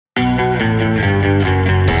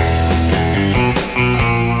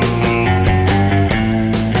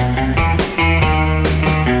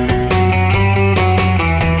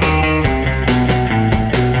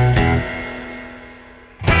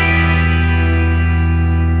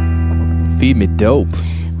Feed me dope.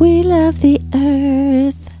 We love the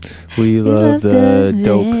earth. We love the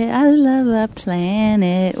dope. I love our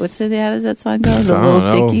planet. How does that song go? The I don't Little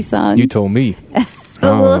know. Dicky song. You told me. The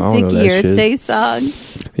Little I don't know Dicky that Earth shit. Day song.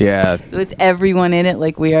 Yeah. With everyone in it,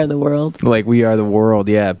 like we are the world. Like we are the world.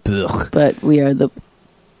 Yeah. Ugh. But we are the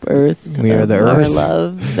earth. We are the our earth.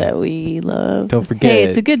 love that we love. Don't forget. Hey,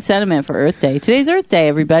 it's a good sentiment for Earth Day. Today's Earth Day,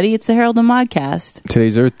 everybody. It's the Harold and Modcast.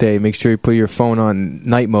 Today's Earth Day. Make sure you put your phone on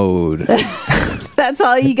night mode. That's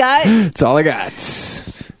all you got? That's all I got.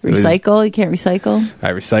 Recycle? You can't recycle? I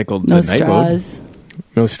recycled No the night mode. straws.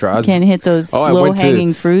 No straws. Can't hit those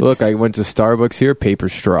low-hanging fruits. Look, I went to Starbucks here. Paper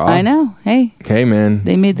straw. I know. Hey, Hey, man.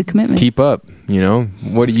 they made the commitment. Keep up. You know,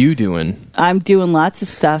 what are you doing? I'm doing lots of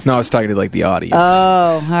stuff. No, I was talking to like the audience. Oh,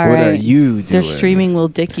 all right. What are you doing? They're streaming Little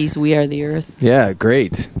Dickies. We Are the Earth. Yeah,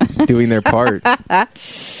 great. Doing their part. No,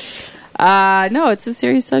 it's a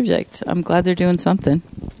serious subject. I'm glad they're doing something.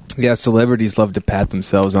 Yeah, celebrities love to pat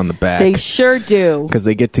themselves on the back. They sure do. Because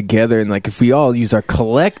they get together and, like, if we all use our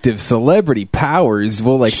collective celebrity powers,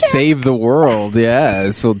 we'll, like, save the world.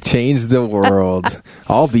 Yes, we'll change the world.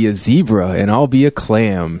 I'll be a zebra, and I'll be a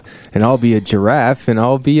clam, and I'll be a giraffe, and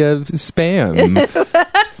I'll be a Spam.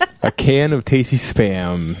 A can of tasty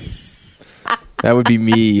Spam. That would be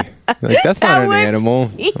me. Like, that's not an animal.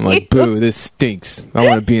 I'm like, boo, this stinks. I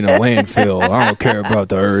want to be in a landfill. I don't care about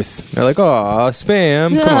the earth. They're like, oh,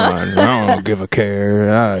 Spam, come on. I don't give a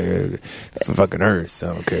care. Fucking earth. I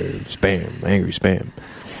don't care. Spam. Angry Spam.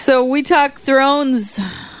 So We Talk Thrones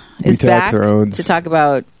is Talk back Thrones. to talk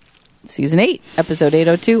about Season 8, Episode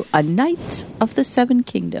 802, A Night of the Seven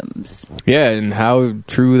Kingdoms. Yeah, and how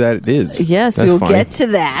true that is. Yes, That's we'll funny. get to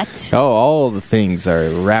that. Oh, all the things are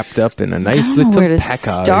wrapped up in a nice I don't know little where to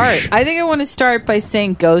package. start. I think I want to start by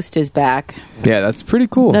saying Ghost is back. Yeah, that's pretty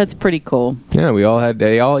cool. That's pretty cool. Yeah,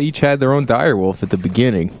 they all each had their own direwolf at the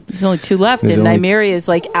beginning. There's only two left, There's and only- Nymeria is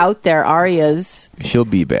like out there. Arya's, She'll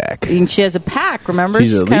be back. and she has a pack. Remember,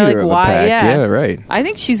 She's a kind of leader like of a pack. Yeah, Yeah, right. I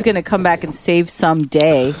think she's going to come back and save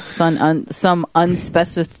someday, some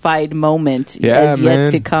unspecified moment Yeah, is man.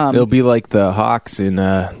 yet to come. They'll be like the hawks in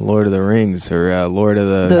Lord of the Rings or Lord of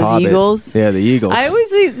the Those Hobbit. eagles? Yeah, the eagles. I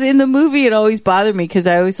always in the movie it always bothered me because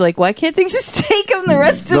I was like, why can't they just take them the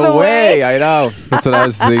rest of the the way? I know. That's what I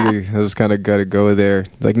was thinking. I was kind of got to go there.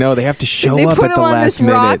 Like, no, they have to show They up put at the them on last this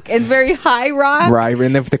minute. rock and very high rock. Right,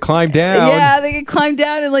 and they have to climb down. Yeah, they could climb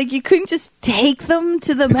down and like you couldn't just take them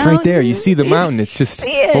to the It's mountain. right there. You see the mountain. It's just See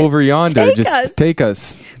it. over yonder. Take just us. take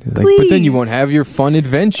us. Like, but then you Please. won't have your fun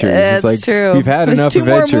adventures. That's it's like true. we've had There's enough 2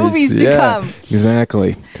 more adventures. movies to yeah, come.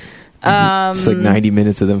 exactly. It's like 90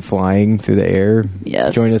 minutes of them flying through the air.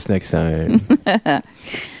 Yes. Join us next time.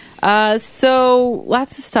 So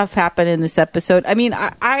lots of stuff happened in this episode. I mean,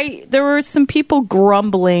 I there were some people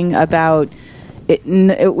grumbling about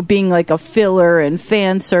it being like a filler and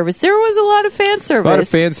fan service. There was a lot of fan service. A lot of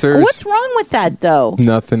fan service. What's wrong with that, though?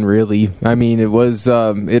 Nothing really. I mean, it was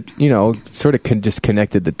sort of just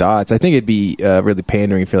connected the dots. I think it'd be really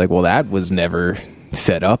pandering if you're like, well, that was never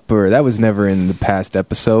set up or that was never in the past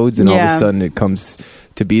episodes, and all of Yeah. a sudden it comes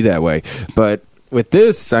to be that way. But with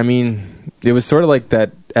this, I mean, it was sort of like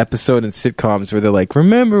that episode in sitcoms where they're like,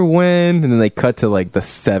 remember when? And then they cut to like the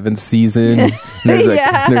 7th season. And there's like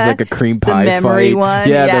Yeah. there's like a cream pie memory fight. one,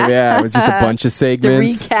 Yeah, yeah. yeah. It's just a bunch of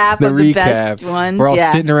segments. recap of the best ones, We're all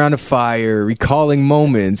yeah. sitting around a fire, recalling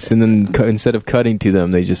moments, and then instead of cutting to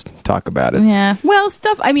them, they just talk about it. Yeah. Well,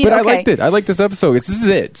 stuff. I mean, But okay. I liked it. I like this episode. This is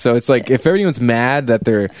it. So it's like if everyone's mad that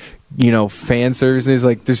they're, fan services,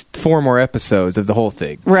 like there's 4 more episodes of the whole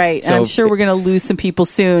thing. Right. So and I'm sure we're going to lose some people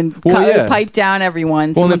soon. Well, yeah. Pipe down,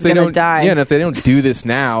 everyone. Well, and if Someone's they going to don't die. Yeah, and if they don't do this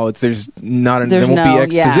now, there won't no-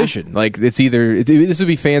 be exposition. Like it's either this would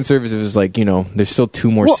be fan service if it was like, there's still 2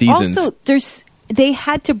 more seasons. Also, they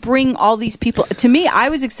had to bring all these people. To me, I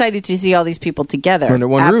was excited to see all these people together Under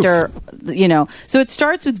one roof. after, So it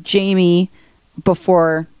starts with Jaime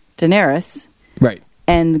before Daenerys Right.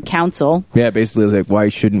 and the council, Yeah, basically it's like, why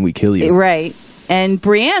shouldn't we kill you? right? And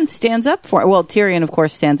Brienne stands up for. Well, Tyrion, of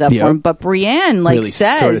course, stands up Yeah. for him, but Brienne Really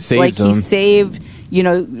says sort of saves he him. saved.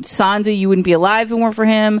 Sansa, you wouldn't be alive if it weren't for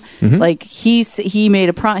him. Mm-hmm. Like he made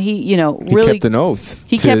a promise. He really kept an oath.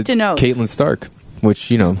 He to kept an oath. Caitlin Stark, which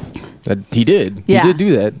that he did. Yeah. He did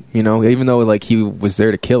do that. Even though like he was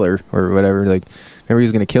there to kill her or whatever. Like remember he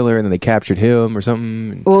was going to kill her, and then they captured him or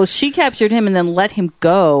something. Well, she captured him and then let him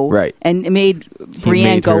go. Right. And made Brienne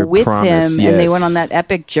made go her with promise, him, and they yes. went on that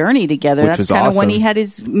epic journey together. Which That's was kind of when awesome. he had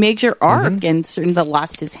his major arc, and sort of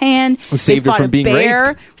lost his hand. Saved They her fought from a being bear,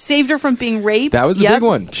 raped. Saved her from being raped. That was a Yep. big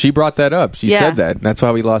one. She brought that up. She Yeah. said that. That's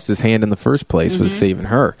why he lost his hand in the first place, was saving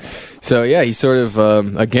her. So yeah, he sort of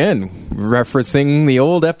again referencing the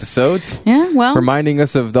old episodes. Yeah, well, reminding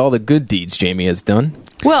us of all the good deeds Jamie has done.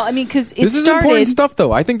 Well, I mean, because this is important stuff,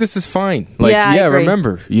 though. I think this is fine. Like, yeah,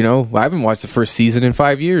 remember, I haven't watched the first season in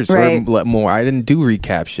 5 years or more. I didn't do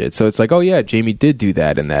recap shit, so it's like, oh yeah, Jamie did do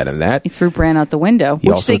that and that and that. He threw Bran out the window,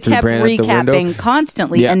 which they kept recapping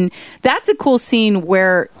constantly, and that's a cool scene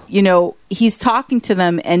where he's talking to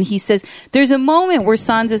them and he says, "There's a moment where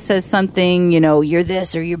Sansa says something, you're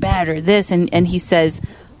this or you're bad or this," and he says,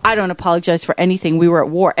 "I don't apologize for anything. We were at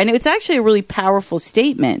war." And it's actually a really powerful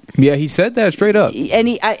statement. Yeah, he said that straight up.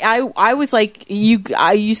 And I was like,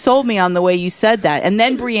 you sold me on the way you said that. And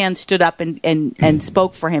then Brienne stood up and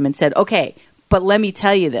spoke for him and said, "Okay, but let me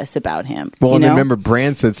tell you this about him." Well, and remember,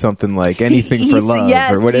 Bran said something like anything for love.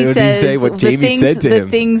 Yes, or what did he say? What Jamie said to him.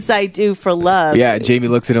 The things I do for love. Yeah, Jamie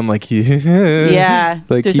looks at him like, yeah.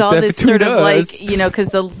 Like, there's all this sort of like,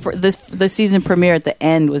 because the season premiere at the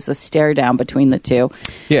end was a stare down between the two.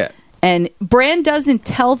 Yeah. And Bran doesn't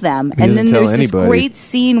tell them. And then there's this great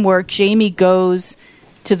scene where Jamie goes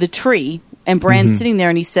to the tree. And Bran's sitting there,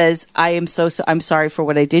 and he says, I'm sorry for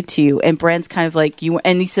what I did to you." And Bran's kind of like,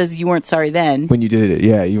 and he says, "You weren't sorry then." When you did it,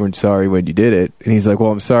 yeah, you weren't sorry when you did it. And he's like,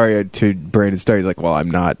 "Well, I'm sorry to Brandon Stark." He's like, "Well, I'm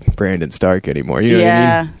not Brandon Stark anymore." You know what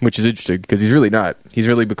I mean? Which is interesting, because he's really not. He's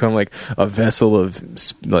really become like a vessel of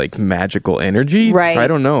like magical energy. Right. I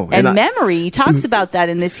don't know. And memory. He talks about that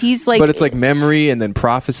in this. He's like... But it's like memory and then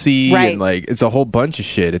prophecy. Right. And like, it's a whole bunch of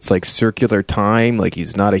shit. It's like circular time. Like,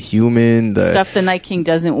 he's not a human. Stuff the Night King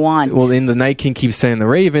doesn't want. Well, the Night King keeps saying the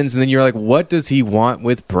Ravens, and then you're like, what does he want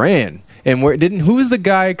with Bran? And who's the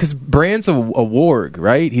guy? Because Bran's a warg,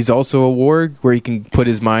 right? He's also a warg where he can put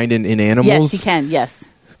his mind in animals. Yes, he can. Yes.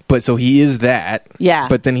 But so he is that. Yeah.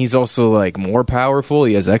 But then he's also like more powerful.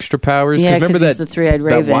 He has extra powers. Yeah, remember he's the three-eyed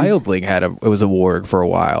raven. That wildling was a warg for a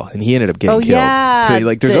while, and he ended up getting killed. Yeah. So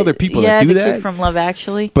like, there's other people that do that. Yeah, the kid from Love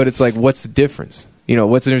Actually. But it's like, what's the difference?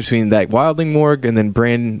 What's the difference between that wildling warg and then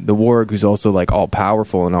Bran the warg, who's also like all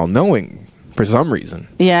powerful and all knowing for some reason?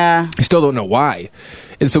 Yeah. I still don't know why.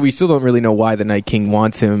 And so we still don't really know why the Night King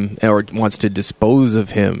wants him or wants to dispose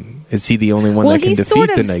of him. Is he the only one that can defeat the Night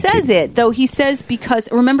King? Well, he sort of says it, though. He says because...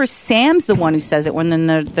 Remember, Sam's the one who says it when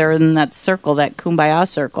they're in that circle, that Kumbaya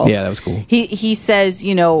circle. Yeah, that was cool. He says,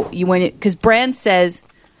 because Bran says...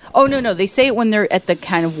 Oh, no. They say it when they're at the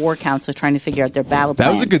kind of war council trying to figure out their battle plan.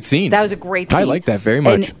 That was a good scene. That was a great scene. I like that very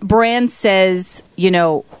much. And Bran says,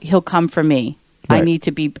 he'll come for me. Right.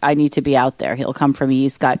 I need to be out there. He'll come for me.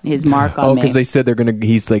 He's got his mark on me. Oh, because they said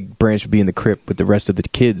he's like, Bran should be in the crypt with the rest of the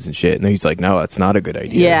kids and shit. And he's like, no, that's not a good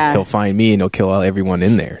idea. Yeah. He'll find me and he'll kill everyone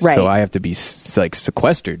in there. Right. So I have to be like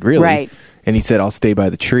sequestered, really. Right. And he said, I'll stay by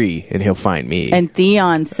the tree and he'll find me. And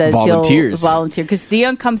Theon says he'll volunteer. Because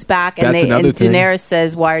Theon comes back and Daenerys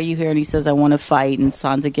says, "Why are you here?" And he says, "I want to fight." And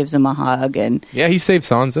Sansa gives him a hug. And yeah, he saved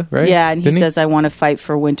Sansa, right? Yeah, and he says, "I want to fight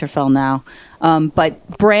for Winterfell now."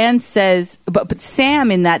 But Bran says, but Sam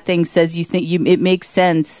in that thing says, it makes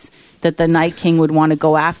sense that the Night King would want to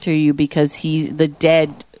go after you because the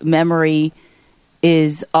dead memory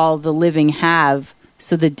is all the living have.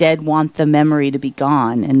 So the dead want the memory to be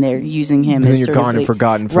gone, and they're using him. And then you're gone and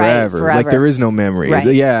forgotten forever. Right, forever. Like there is no memory. Right.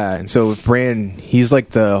 Yeah, and so with Bran, he's like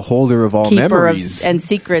the holder of all Keeper memories and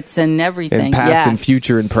secrets and everything, and past and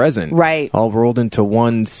future and present, right? All rolled into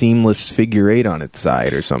one seamless figure eight on its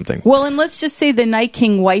side or something. Well, and let's just say the Night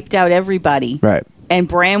King wiped out everybody, right? And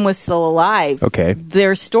Bran was still alive. Okay.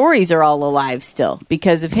 Their stories are all alive still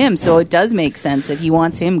because of him. So it does make sense that he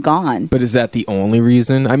wants him gone. But is that the only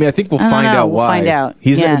reason? I mean, I think we'll find out why. We'll find out.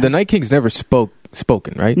 The Night King's never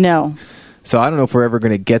spoken, right? No. So I don't know if we're ever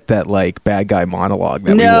going to get that like bad guy monologue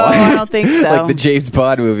that we want. want. I don't think so. Like the James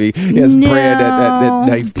Bond movie. He has Bran at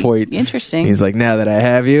knife point. Interesting. He's like, now that I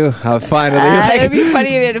have you, I'll finally... That'd be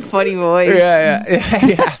funny if he had a funny voice.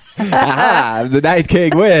 Yeah. Aha, the Night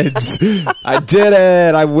King wins. I did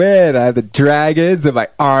it. I win. I have the dragons and my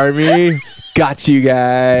army. Got you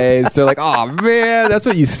guys. They're like, oh man, that's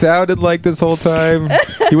what you sounded like this whole time.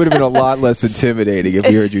 You would have been a lot less intimidating if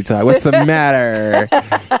we heard you talk. What's the matter? You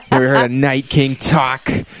ever heard a Night King talk?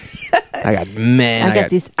 I got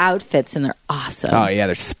these outfits and they're awesome. Oh yeah,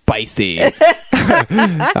 they're spicy.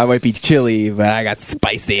 I might be chilly, but I got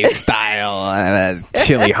spicy style,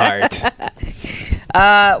 chilly heart.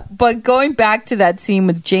 But going back to that scene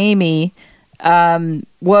with Jamie,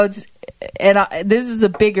 this is a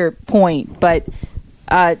bigger point, but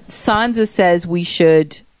Sansa says we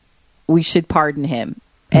should pardon him,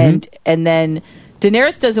 and then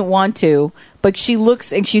Daenerys doesn't want to, But she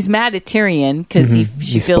looks, and she's mad at Tyrion because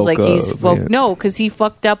she feels like because he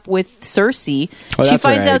fucked up with Cersei. Oh, she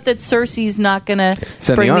finds right. out that Cersei's not going to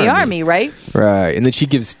Send bring the army, right? Right, and then she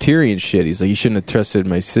gives Tyrion shit. He's like, "You shouldn't have trusted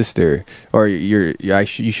my sister, or you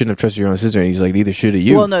shouldn't have trusted your own sister." And he's like, "Neither should have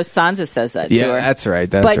you." Well, no, Sansa says that to her. Yeah, that's right.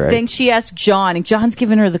 But then she asks Jon, and John's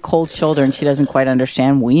giving her the cold shoulder, and she doesn't quite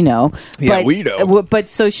understand. We know. Yeah, we know. But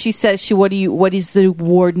so she says, what does the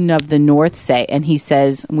Warden of the North say? And he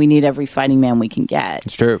says, "We need every fighting man we can get."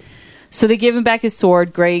 It's true. So they give him back his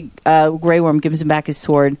sword. Grey Worm gives him back his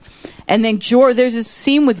sword. And then there's a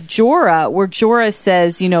scene with Jorah where Jorah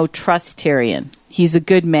says, trust Tyrion. He's a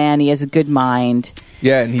good man. He has a good mind.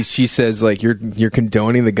 Yeah, and she says, like, you're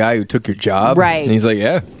condoning the guy who took your job? Right. And he's like,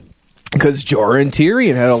 yeah. Because Jorah and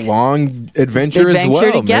Tyrion had a long adventure as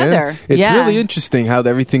well, together. Man. It's really interesting how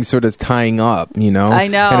everything's sort of tying up, I know.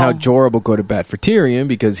 And how Jorah will go to bat for Tyrion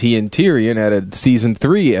because he and Tyrion had a season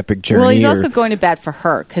 3 epic journey. Well, he's also going to bat for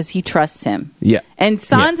her because he trusts him. Yeah. And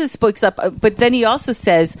Sansa speaks up, but then he also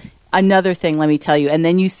says, another thing, let me tell you. And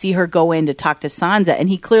then you see her go in to talk to Sansa, and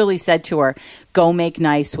he clearly said to her, go make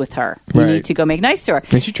nice with her. You need to go make nice to her.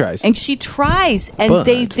 And she tries. And but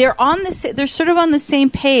they're sort of on the same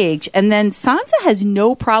page. And then Sansa has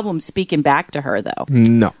no problem speaking back to her, though.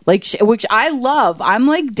 No. Which I love. I'm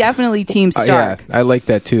like definitely Team Stark. Yeah, I like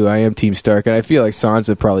that too. I am Team Stark. And I feel like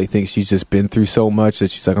Sansa probably thinks she's just been through so much that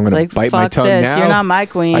she's like, I'm going to bite my tongue now. You're not my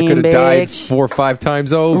queen, I could have bitch. died 4 or 5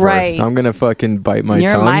 times over. Right. I'm going to fucking bite my tongue.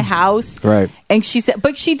 You're in my house. Right. And she said,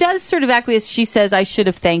 but she does sort of acquiesce. She says, I should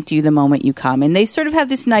have thanked you the moment you come. And they sort of have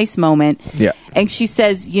this nice moment. Yeah. And she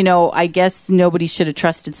says, I guess nobody should have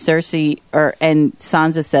trusted Cersei. And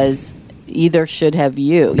Sansa says, either should have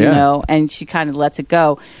you, and she kind of lets it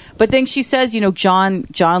go. But then she says,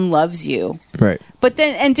 Jon loves you. Right. But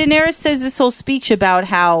then, and Daenerys says this whole speech about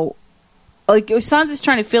how, like, Sansa's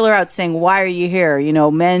trying to feel her out, saying, why are you here?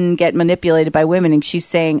 Men get manipulated by women. And she's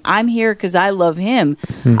saying, I'm here because I love him.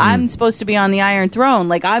 Mm-hmm. I'm supposed to be on the Iron Throne.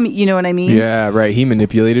 Like, you know what I mean? Yeah, right. He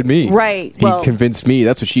manipulated me. Right. He convinced me.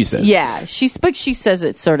 That's what she says. Yeah. But she says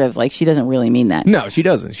it sort of like she doesn't really mean that. No, she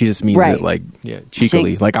doesn't. She just means it like,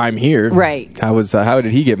 cheekily. Like, I'm here. Right. How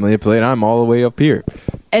did he get manipulated? I'm all the way up here.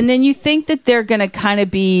 And then you think that they're going to kind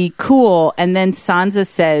of be cool. And then Sansa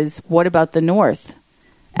says, what about the North?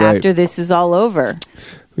 Right. After this is all over.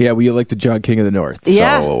 Yeah, we elected John King of the North.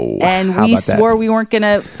 Yeah, so, and we swore we weren't going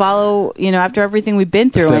to follow, after everything we've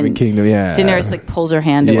been through. Seven Kingdom, yeah. Daenerys, pulls her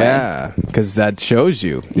hand away. Yeah, because that shows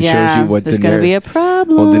you. It shows you what there's going to be a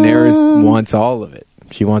problem. Well, Daenerys wants all of it.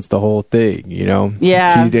 She wants the whole thing,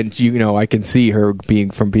 Yeah. I can see her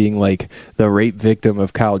being like the rape victim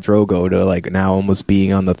of Khal Drogo to like now almost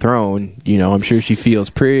being on the throne. I'm sure she feels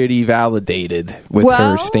pretty validated with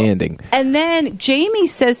her standing. And then Jaime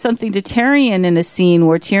says something to Tyrion in a scene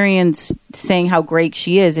where Tyrion's saying how great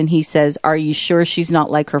she is, and he says, "Are you sure she's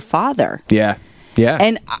not like her father?" Yeah. Yeah.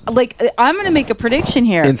 And I'm going to make a prediction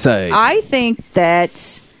here. Inside. I think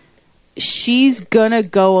that she's gonna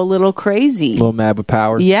go a little crazy. A little mad with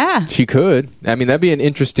power. Yeah. She could. I mean, that'd be an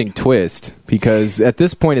interesting twist because at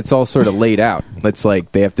this point it's all sort of laid out. It's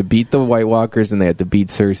like they have to beat the White Walkers and they have to beat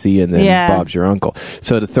Cersei and then Bob's your uncle.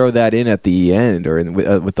 So to throw that in at the end or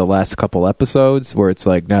with the last couple episodes where it's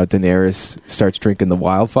like now Daenerys starts drinking the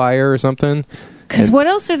wildfire or something. Because what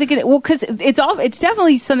else are they going to... Well, because it's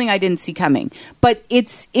definitely something I didn't see coming. But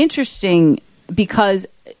it's interesting because...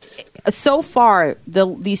 So far,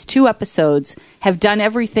 these 2 episodes have done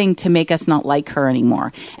everything to make us not like her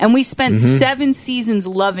anymore. And we spent 7 seasons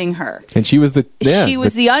loving her. And she was the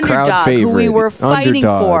underdog who we were fighting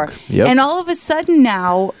for. Yep. And all of a sudden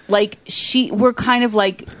now, like, we're kind of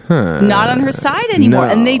like not on her side anymore.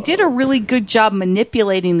 No. And they did a really good job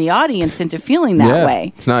manipulating the audience into feeling that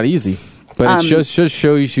way. It's not easy. But it just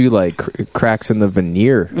shows you like cracks in the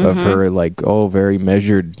veneer of her like very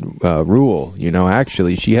measured rule.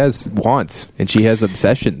 Actually she has wants and she has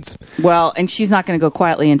obsessions. Well, and she's not going to go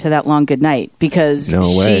quietly into that long goodnight because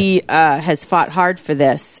she has fought hard for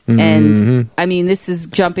this. And I mean, this is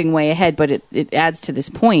jumping way ahead, but it adds to this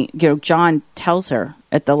point. Jon tells her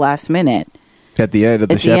at the last minute. At the end of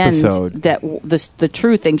the episode, that the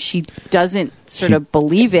truth, and she doesn't sort of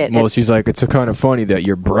believe it. Well, she's like, it's kind of funny that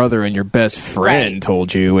your brother and your best friend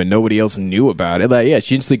told you, and nobody else knew about it. Like,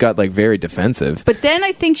 she instantly got like very defensive. But then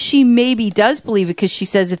I think she maybe does believe it because she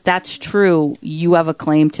says, if that's true, you have a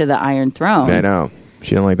claim to the Iron Throne. I know.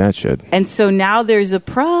 She don't like that shit. And so now there's a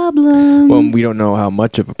problem. Well, we don't know how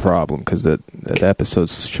much of a problem because the episode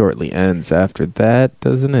shortly ends after that,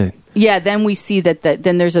 doesn't it? Yeah, then we see that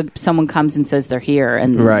then there's someone comes and says they're here,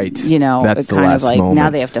 and right, that's the last moment. now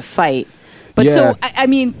they have to fight. But Yeah. so I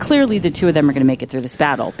mean, clearly the two of them are going to make it through this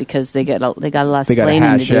battle because they got a lot of They got to explaining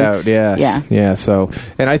hash to do. out. Yeah. Yeah. So,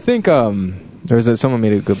 and I think someone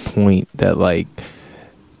made a good point that like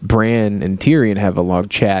Bran and Tyrion have a long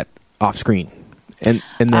chat off screen. And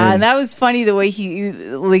then And that was funny the way he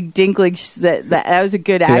like Dinklage that was a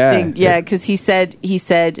good acting. Yeah, because he said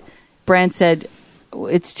Bran said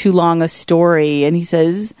it's too long a story, and he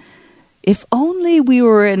says, if only we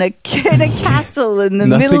were in a castle in the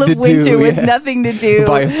middle of winter with nothing to do.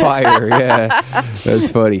 by a fire. Yeah, that's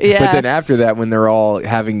funny. Yeah. But then after that, when they're all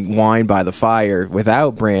having wine by the fire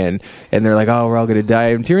without Bran, and they're like, "Oh, we're all gonna die,"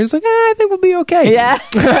 and Tyrion's like, "I think we'll be okay." Yeah.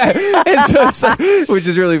 And so, which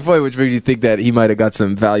is really funny, which makes you think that he might have got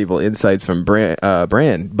some valuable insights from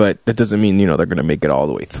Bran, but that doesn't mean they're going to make it all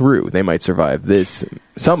the way through. They might survive this.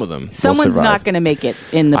 Some of them. Someone's not going to make it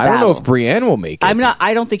in the battle. I don't know if Brienne will make it.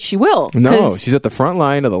 I don't think she will. No, she's at the front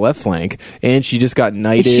line of the left flank, and she just got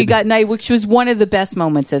knighted. She got knighted, which was one of the best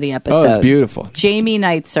moments of the episode. Oh, it's beautiful. Jaime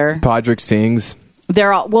knights her. Podrick sings.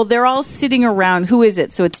 They're all sitting around. Who is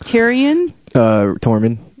it? So it's Tyrion.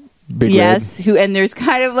 Tormund. Big Yes, Red. and there's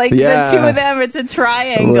kind of like Yeah. the two of them. It's a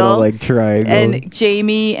triangle. A little like triangle. And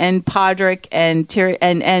Jaime and Podrick and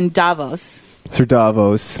and Davos. Sir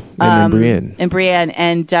Davos and then Brienne. And Brienne,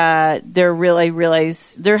 and they're really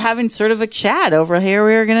realize they're having sort of a chat over here.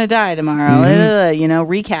 We're gonna die tomorrow.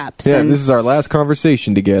 Recaps. Yeah, and, this is our last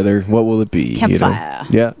conversation together. What will it be? Campfire.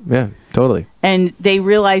 Yeah, totally. and they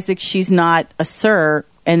realize that she's not a Sir,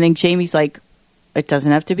 and then Jaime's like, "It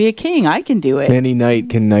doesn't have to be a king. I can do it." Any knight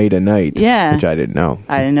can knight a knight. Yeah. Which I didn't know.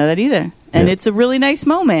 I didn't know that either, and Yeah. it's a really nice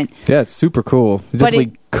moment. Yeah, it's super cool. It But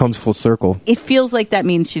definitely comes full circle. It feels like that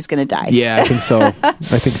means she's gonna die. Yeah, I think so. I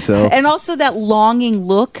think so. And also that longing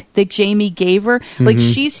look that Jaime gave her, like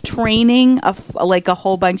she's training like a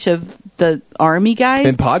whole bunch of the army guys.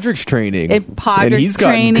 And Podrick's training. And Podrick's he's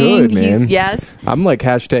gotten training. good, man. Yes. I'm like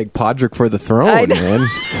hashtag Podrick for the I throne, know. man.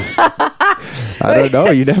 I don't know.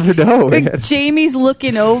 You never know, man. Jaime's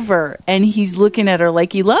looking over and he's looking at her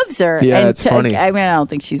like he loves her. Yeah, and it's funny. I mean, I don't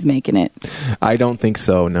think she's making it. I don't think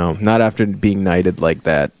so, no. Not after being knighted like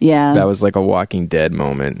that. Yeah. That was like a Walking Dead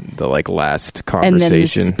moment, the like last And then the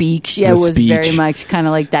conversation. speech, yeah, The was speech. very much kind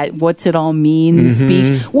of like that. What's it all mean?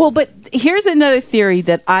 Speech. Well, but here's another theory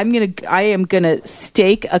that I am gonna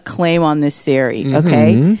stake a claim on this theory.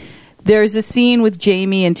 Okay, there's a scene with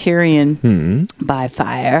Jaime and Tyrion by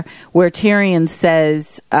fire where Tyrion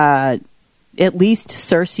says, "At least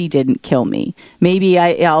Cersei didn't kill me. Maybe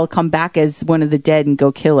I'll come back as one of the dead and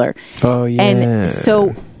go kill her." Oh, yeah. And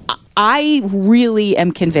so I really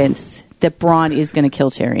am convinced that Bronn is going to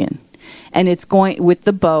kill Tyrion. And it's going with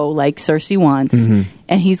the bow like Cersei wants.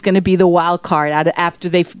 And he's going to be the wild card after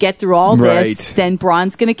they get through all this. Right. Then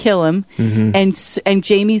Bronn's going to kill him. And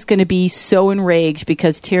Jaime's going to be so enraged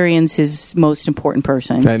because Tyrion's his most important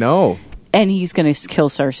person. I know. And he's going to kill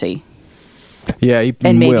Cersei. Yeah, he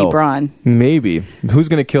And maybe will. Bronn. Maybe. Who's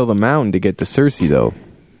going to kill the Mountain to get to Cersei, though?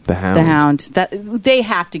 The Hound. The Hound. They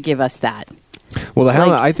have to give us that. Well, the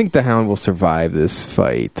Hound. Like- I think the Hound will survive this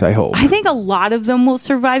fight. I hope. I think a lot of them will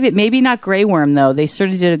survive it. Maybe not Grey Worm, though. They sort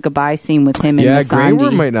of did a goodbye scene with him and Yeah, Missandei. Grey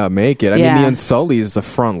Worm might not make it. I Yeah. mean, the Unsullied is the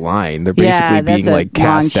front line. They're Yeah, basically being that's a like long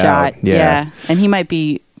cast shot. out. Yeah, and he might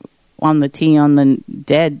be on the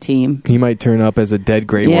dead team. He might turn up as a dead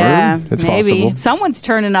Grey Yeah, Worm. It's maybe possible. someone's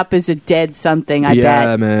turning up as a dead something. I bet.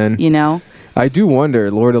 Yeah, man. You know. I do wonder,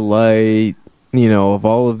 Lord of Light, of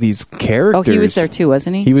all of these characters. Oh, he was there too,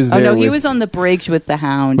 wasn't he? He was Oh no, there he with- was on the bridge with the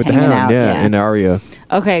Hound, With the hanging Hound, out. yeah, and Arya.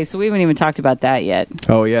 Okay, so we haven't even talked about that yet.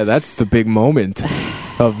 Oh, yeah, that's the big moment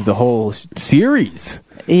of the whole series.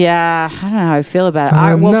 Yeah, I don't know how I feel about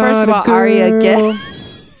it. Well, first of all, Arya get.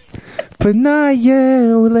 But not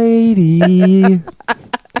you, lady.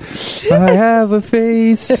 I have a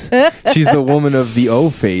face. She's the woman of the O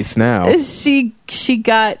face now. She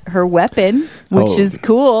got her weapon, which Oh, is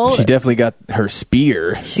cool. She definitely got her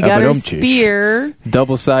spear. She got her Ba-dum-chish. spear.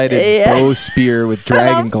 Double-sided Yeah. bow spear with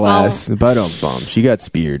dragon glass. Ba-dum-bum. She got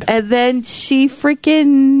speared. And then she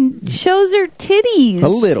freaking shows her titties. A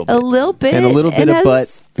little bit. A little bit. And a little bit of has-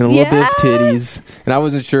 butt. And a little bit of Yeah. titties. And I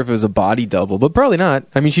wasn't sure if it was a body double, but probably not.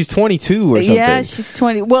 I mean, she's 22 or something. Yeah, she's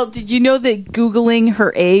 20. Well, did you know that Googling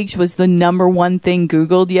her age was the #1 thing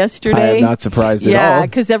Googled yesterday? I am not surprised at Yeah, all.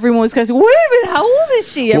 because everyone was kind of, wait a minute, how old is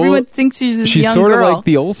she? Well, Everyone thinks she's this She's young sort girl. of like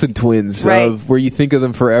the Olsen twins, Right. of where you think of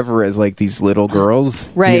them forever as like these little girls,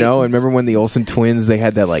 Right. And remember when the Olsen twins, they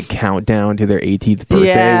had that like countdown to their 18th birthday,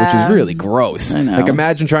 Yeah. which is really gross. I know. Like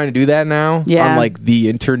imagine trying to do that now Yeah. on like the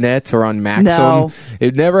internet or on Maxim. No.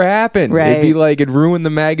 It'd never never happen. Right. It'd be like it'd ruin the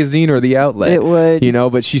magazine or the outlet. It would. You know,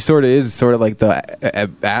 but she sort of like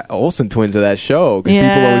the Olsen twins of that show, because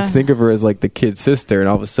people always think of her as like the kid sister, and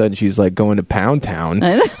all of a sudden she's like going to Pound Town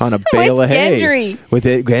on a bale of hay Gendry. with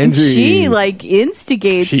it. Gendry. And she like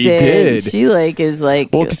instigates She it. did. She like is like.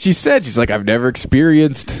 Well, because she's like, I've never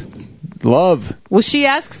experienced love. Well, she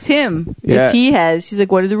asks him Yeah. if he has. She's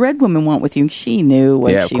like, "What did the red woman want with you?" And she knew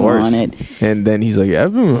what she wanted. And then he's like,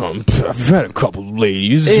 I've had a couple of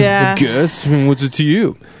ladies, Yeah. I guess. What's it to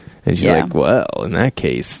you? And she's Yeah. like, well, in that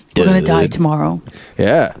case, We're gonna die tomorrow.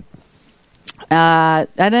 Yeah. I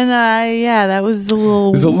don't know. Yeah, that was a little,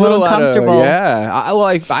 It was a little uncomfortable.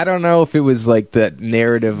 I don't know if it was like the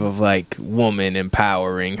narrative of like woman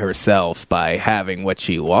empowering herself by having what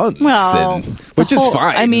she wants, Well, which the is whole-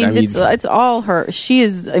 fine. I mean, it's all her. She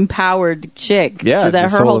is empowered chick. Yeah, so that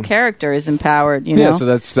just her whole all- character is empowered. You know. Yeah, so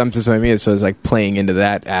that's just what I mean. So it's like playing into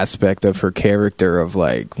that aspect of her character of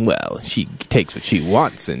like, well, she takes what she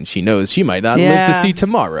wants and she knows she might not live to Yeah. see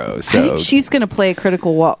tomorrow. I So think she's going to play a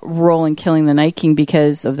critical role in killing the Night King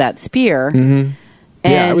because of that spear. Mhm.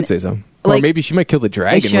 Yeah, I And, would say so. Or like- maybe she might kill the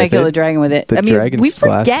dragon. She might with kill it. the dragon with it. The I mean, dragon we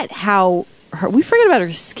splash. forget we forget about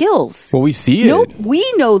her skills. Well, we see it. No, we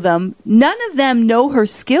know them. None of them know her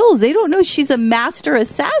skills. They don't know she's a master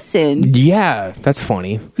assassin. Yeah, that's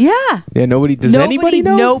funny. Yeah. Yeah, does anybody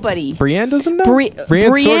know? Nobody. Brienne doesn't know. Brienne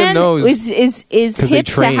sort of knows. is 'cause they hip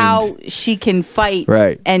to trained. how she can fight,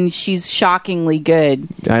 Right. And she's shockingly good.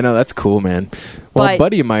 I know, that's cool, man. Well, a But-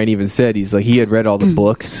 buddy of mine even said he had read all the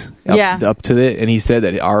books up to it, and he said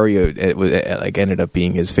that Arya ended up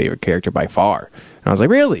being his favorite character by far. And I was like,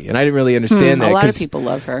 really? And I didn't really understand that. A lot of people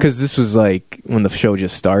love her. Because this was like when the show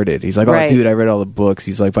just started. He's like, oh, Right. dude, I read all the books.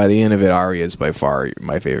 He's like, by the end of it, Arya is by far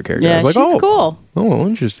my favorite character. Yeah, I was like, she's oh, cool. Oh,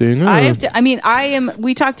 interesting. I have to. I mean, I am.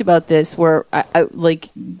 We talked about this where I like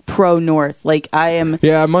pro North. Like I am.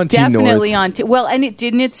 Yeah, I'm on Team definitely North. on. Well, and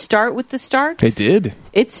it start with the Starks. It did.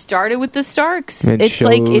 It started with the Starks. And it's so,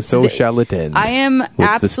 like it's. so shall it end. I am the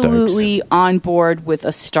absolutely on board with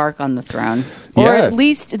a Stark on the throne, or Yeah. at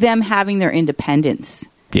least them having their independence.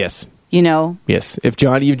 Yes. You know. Yes, if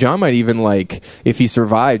John might even like if he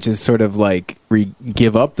survived, just sort of like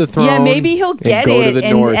give up the throne. Yeah, maybe he'll and get go it to the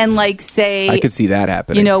north. and like say. I could see that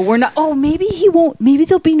happening. You know, we're not. Oh, maybe he won't. Maybe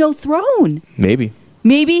there'll be no throne. Maybe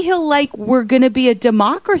Maybe he'll like. We're going to be a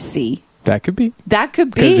democracy. that could be That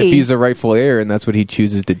could be. because if he's the rightful heir and that's what he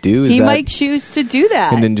chooses to do, He might choose to do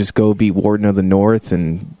that. and then just go be warden of the north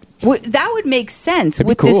and. That would make sense That'd be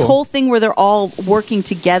with this cool. whole thing where they're all working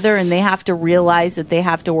together and they have to realize that they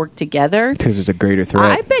have to work together. Because there's a greater threat.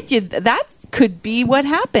 I bet you that could be what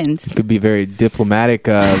happens. Could be very diplomatic.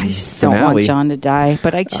 I just finale. don't want John to die,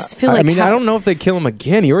 but I just feel like I mean, I don't know if they kill him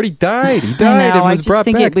again. He already died. He I died know. and I was just brought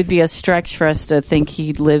think back. it would be a stretch for us to think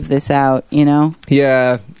he'd live this out. You know,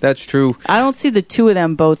 Yeah, that's true. I don't see the two of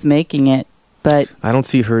them both making it, but I don't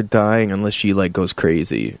see her dying unless she like goes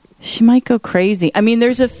crazy. she might go crazy. I mean,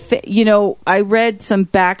 there's I read some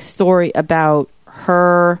backstory about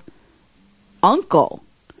her uncle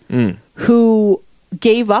who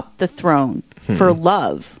gave up the throne for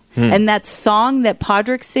love. And that song that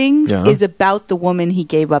Podrick sings Yeah. is about the woman he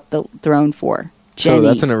gave up the throne for. Jenny. So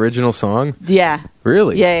that's an original song? Yeah.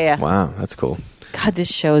 Really? Yeah. Wow, that's cool. God, this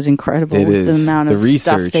show is incredible It with the is. amount The of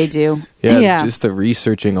research. stuff they do. Yeah, just the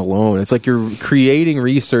researching alone. It's like you're creating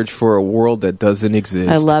research for a world that doesn't exist.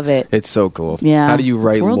 I love it. It's so cool. Yeah. How do you It's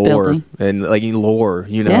write world lore? building. And like lore,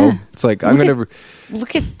 you know? Yeah. It's like I'm going to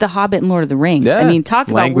Look at The Hobbit and Lord of the Rings. Yeah. I mean, talk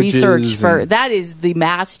about Languages research for and- that is the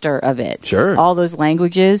master of it. Sure. All those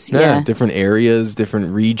languages. Yeah. different areas,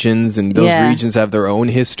 different regions, and those Yeah. regions have their own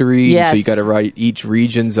history. Yes. So you got to write each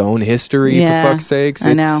region's own history, Yeah. for fuck's sakes.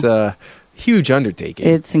 I It's know. a huge undertaking.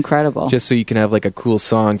 It's incredible. just so you can have like a cool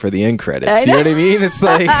song for the end credits. I You know know. what I mean? It's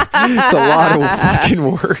like it's a lot of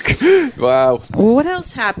fucking work. Wow. What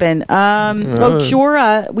else happened?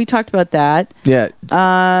 Jorah. We talked about that. Yeah.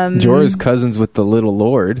 Jorah's cousins with the little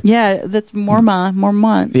lord. Yeah, that's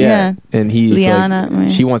Mormont. Yeah. And he's Lyanna, like,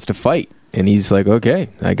 right. she wants to fight. And he's like, okay,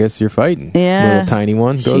 I guess you're fighting. Yeah. Little tiny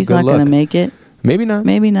one. She's Good not luck. going to make it. Maybe not.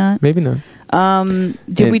 Maybe not. Maybe not.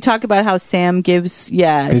 Did And- we talk about how Sam gives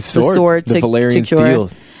His the sword the to Valerian to Jorah?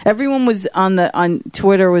 steel. Everyone was on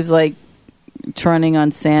Twitter was like turning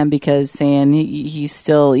on Sam because saying he's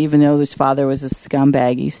still, even though his father was a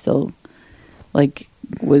scumbag, he still like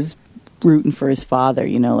was rooting for his father.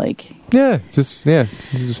 You know, like This is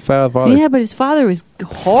his father. yeah, but his father was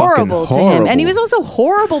horrible to him, horrible. and he was also a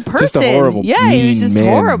horrible person. Just a horrible, yeah, he was mean just man.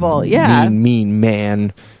 horrible. Yeah, mean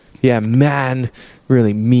man. Yeah, man,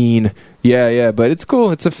 really mean. Yeah, but it's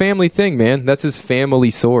cool. It's a family thing, man. That's his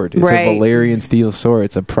family sword. It's Right. a Valyrian steel sword.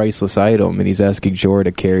 It's a priceless item, and he's asking Jorah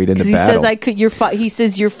to carry it into He battle. says I could. He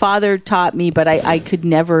says your father taught me, but I could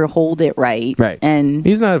never hold it right. Right. And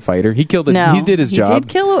he's not a fighter. He killed it. no, He did his job. He did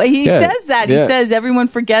kill. He Yeah. says that. Yeah. He says everyone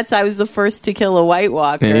forgets I was the first to kill a White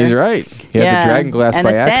Walker. And he's right. He had Yeah. the dragon glass And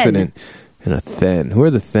by a Thenn. accident. And a Thenn. Who are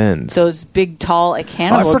the Thenns? Those big, tall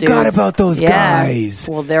cannibal dudes. I forgot about those Yeah. guys.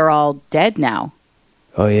 Well, they're all dead now.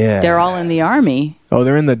 Oh, yeah. They're all in the army. Oh,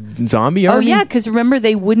 they're in the zombie army? Oh, yeah, because remember,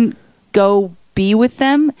 they wouldn't go be with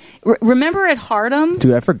them. Remember at Hardham?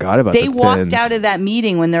 Dude, I forgot about They the walked Thenns. out of that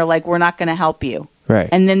meeting when they're like, we're not going to help you. Right.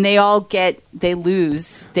 And then they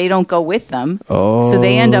lose. They don't go with them. Oh. So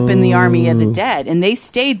they end up in the army of the dead. And they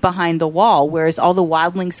stayed behind the wall, whereas all the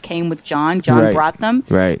wildlings came with Jon. Jon Right. brought them.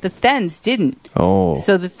 Right. The Thenns didn't. Oh.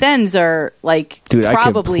 So the Thenns are Dude, I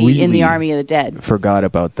probably in completely the army of the dead. forgot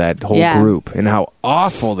about that whole Yeah. group and how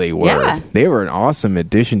awful they were. Yeah. They were an awesome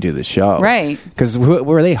addition to the show. Right. Because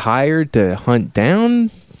were they hired to hunt down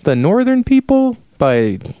the northern people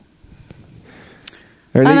by...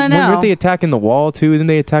 I don't know. Weren't they attacking the wall too? Then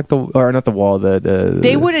they attacked or not the wall,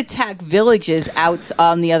 They would attack villages out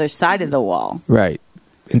on the other side of the wall. Right.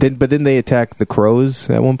 But then they attacked the crows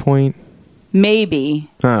at one point. Maybe.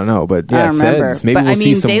 I don't know, but yeah, I don't remember. Thenns. Maybe but we'll I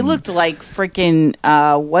mean, see some. they looked like freaking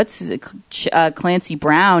Clancy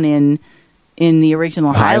Brown in the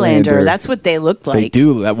original Highlander. That's what they looked like. They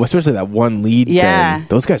do, especially that one lead. Yeah. Thing.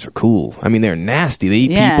 Those guys were cool. I mean, they're nasty. They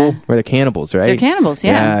eat Yeah. people. Or they're cannibals, right? They're cannibals,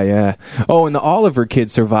 yeah. Yeah. Oh, and the Oliver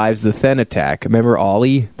kid survives the Thenn attack. Remember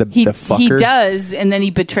Ollie, the He fucker? does, and then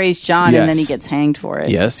he betrays Jon, Yes. and then he gets hanged for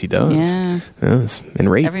it. Yes, he does. Yeah. Yes.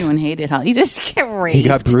 And raped. Everyone hated Holly. He just got raped. He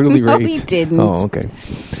got brutally No, raped. he didn't. Oh, okay.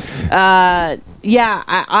 Yeah,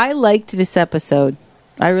 I liked this episode.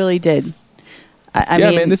 I really did. I Yeah,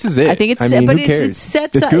 mean, man, this is it. I think it's, I mean, but who it cares?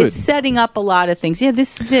 sets It's up, good. it's setting up a lot of things. Yeah,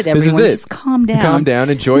 this is it. This is Everyone, it. just calm down. Calm down.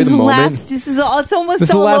 Enjoy This the is moment. This is all. It's almost This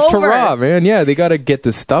is the all last over. hurrah, man. Yeah, they got to get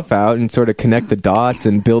this stuff out and sort of connect the dots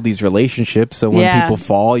and build these relationships. So when Yeah. people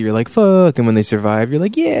fall, you're like, fuck. And when they survive, you're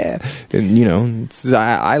like, yeah. And,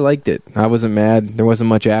 I liked it. I wasn't mad. There wasn't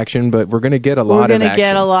much action, but we're going to get a lot We're of going to action.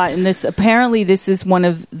 get a lot in this. Apparently, this is one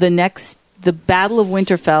of the next. The Battle of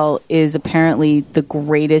Winterfell is apparently the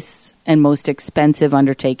greatest and most expensive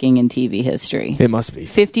undertaking in TV history. It must be.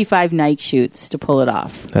 55 night shoots to pull it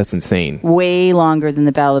off. That's insane. Way longer than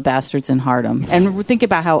the Battle of Bastards and Hardham. And think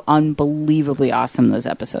about how unbelievably awesome those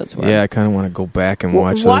episodes were. Yeah, I kind of want to go back and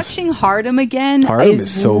watch those. Watching Hardham again Hardham is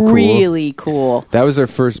is so cool. really cool. That was their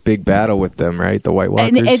first big battle with them, right? The White Walkers.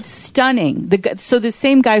 And it's stunning. So the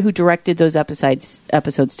same guy who directed those episodes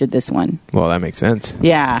did this one. Well, that makes sense.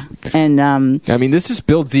 Yeah. And I mean, this just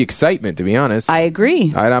builds the excitement, to be honest. I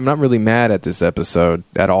agree. I'm not really mad at this episode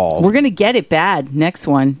at all. We're going to get it bad next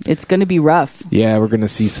one. It's going to be rough. Yeah, we're going to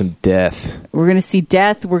see some death. We're going to see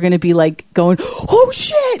death. We're going to be like going, oh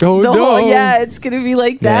shit. Oh, no. Yeah, it's going to be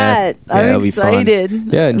like that. Yeah, it'll I'm be fun. excited.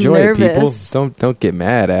 Yeah, enjoy I'm it, people. nervous. Don't get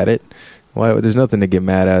mad at it. Why? There's nothing to get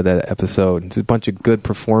mad at that episode. It's a bunch of good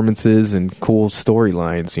performances and cool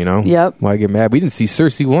storylines, Yep. Why get mad? We didn't see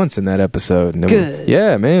Cersei once in that episode. Good.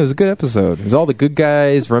 Yeah, man, it was a good episode. It was all the good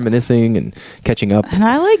guys reminiscing and catching up. And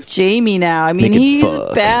I like Jamie now. I mean, Make it he's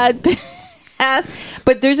fuck. a bad ass.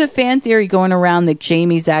 But there's a fan theory going around that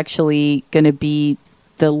Jamie's actually going to be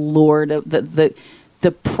the lord of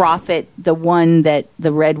the prophet, the one that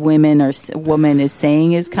the Red Woman is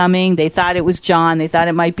saying is coming. They thought it was Jon. They thought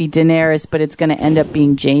it might be Daenerys, but it's going to end up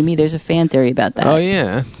being Jamie. There's a fan theory about that. Oh,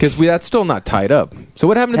 yeah. Because that's still not tied up. So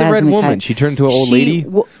what happened to That the Red hasn't been Woman? tied- She turned to an old lady?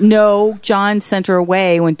 No, Jon sent her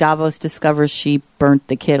away when Davos discovers she burnt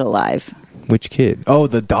the kid alive. Which kid? Oh,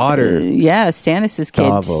 the daughter. Yeah, Stannis' kid.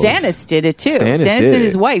 Davos. Stannis did it too. Stannis Stannis did and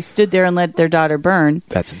his it. wife stood there and let their daughter burn.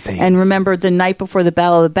 That's insane. And remember, the night before the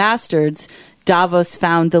Battle of the Bastards, Davos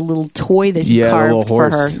found the little toy that he Yeah, the carved little for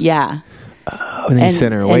her. horse. Yeah. Oh, and then he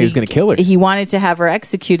sent her away. He was going to kill her. He wanted to have her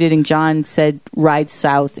executed, and Jon said, ride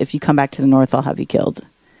south. If you come back to the north, I'll have you killed.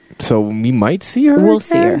 So we might see her? We'll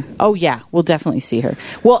see again? her. Oh, yeah. We'll definitely see her.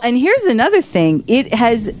 Well, and here's another thing.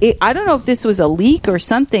 I don't know if this was a leak or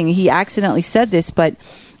something. He accidentally said this, but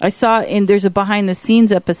I saw there's a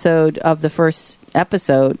behind-the-scenes episode of the first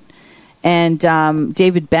episode, and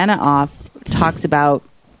David Benioff talks about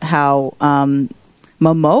how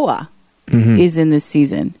Momoa is in this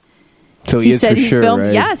season. So he is said for he sure, filmed.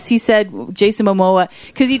 right? Yes, he said Jason Momoa,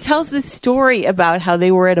 because he tells this story about how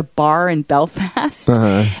they were at a bar in Belfast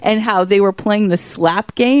and how they were playing the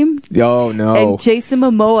slap game. Oh, no. And Jason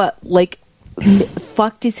Momoa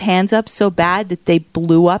fucked his hands up so bad that they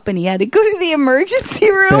blew up, and he had to go to the emergency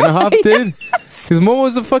room. Benioff did? Because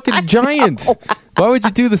Momoa's a fucking giant. Why would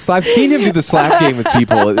you do this? I've seen him do the slap game with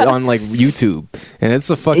people on like YouTube, and it's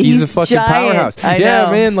he's a fucking giant. powerhouse. I yeah,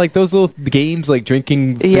 know. man, like those little games, like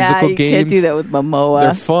drinking physical Yeah, you games. can't do that with Momoa.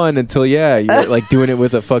 They're fun until you're like doing it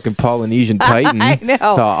with a fucking Polynesian Titan. I know.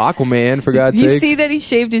 Aquaman, for God's You sake. see that he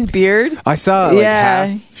shaved his beard? I saw it, like Yeah.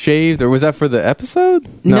 half shaved, or was that for the episode?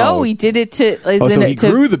 No, he did it to. Oh, so he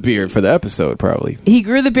grew the beard for the episode, probably. He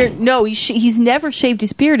grew the beard. No, he's never shaved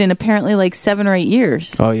his beard in apparently like 7 or 8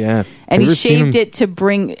 years. Oh yeah, And Have you he ever seen shaved him? it to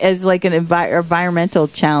bring as like an environmental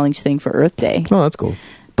challenge thing for Earth Day. Oh, that's cool.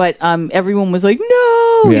 But everyone was like,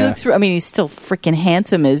 "No, he Yeah. looks." I mean, he's still freaking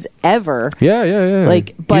handsome as ever. Yeah.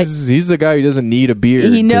 Like, but- he's the guy who doesn't need a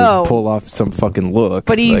beard know. to pull off some fucking look.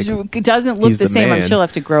 But he Like, doesn't look he's the the same. I'm man. sure he'll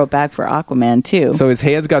have to grow it back for Aquaman too. so his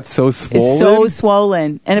hands got so swollen. It's so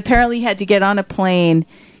swollen, and apparently he had to get on a plane.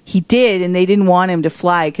 He did, and they didn't want him to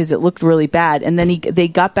fly because it looked really bad. And then they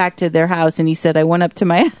got back to their house, and he said, "I went up to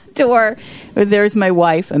my door. There's my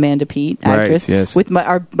wife, Amanda Peet, actress, Right, yes. with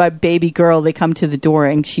my baby girl. They come to the door,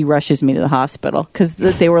 and she rushes me to the hospital because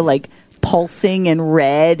they were like pulsing and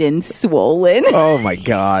red and swollen. Oh my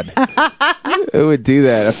god! It would do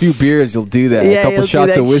that. A few beers, you'll do that. Yeah, a couple you'll do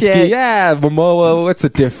shots that of whiskey. shit. Yeah, Momoa. What's the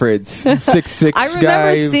difference? 6'6" I remember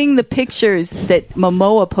guy. seeing the pictures that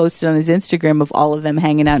Momoa posted on his Instagram of all of them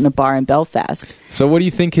hanging out in a bar in Belfast. So, what do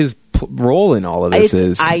you think his role in all of this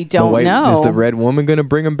is? I don't know. Is the Red Woman going to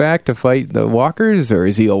bring him back to fight the Walkers, or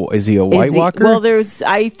is he a White Walker? Well,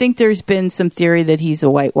 I think there's been some theory that he's a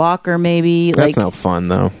White Walker, maybe. That's like, no fun,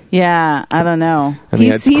 though. yeah, I don't know. I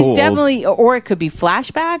mean, he's that's cool. definitely, or it could be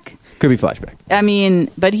flashback. Could be flashback. I mean,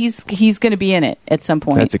 but he's going to be in it at some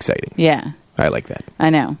point. That's exciting. Yeah, I like that. I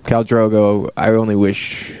know. Khal Drogo. I only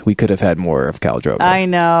wish we could have had more of Khal Drogo. I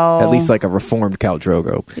know. At least like a reformed Khal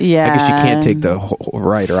Drogo. Yeah. I guess you can't take the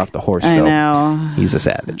rider off the horse, I though. know. He's a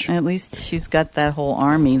savage. At least she's got that whole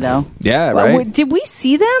army, though. Yeah, Well, right? did we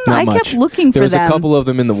see them? Not I much. kept looking There for was them. a couple of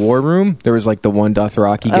them in the war room. There was like the one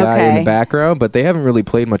Dothraki guy in Okay. the background, but they haven't really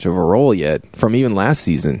played much of a role yet from even last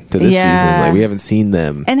season to this Yeah. season. Like we haven't seen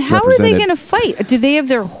them. And how are they represented. going to fight? Do they have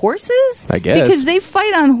their horses? I guess. Because they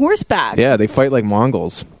fight on horseback. Yeah, they fight like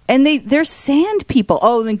Mongols. And they're sand people.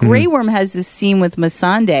 Oh, then Grey Mm-hmm. Worm has this scene with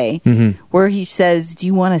Missandei where he says, "Do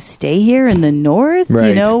you want to stay here in the north? Right.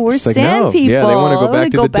 You know, we're She's like, sand no. people. Yeah, they wanna go I wanna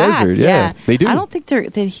back to go the desert. Yeah, they do. I don't think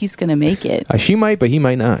that he's going to make it. She might, but he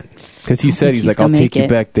might not. Because he I said, think he's he's like, I'll gonna take make you it.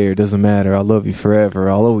 back there. Doesn't matter. I'll love you forever.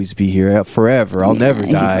 I'll always be here forever. I'll never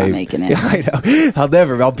he's not die. making it. Yeah, I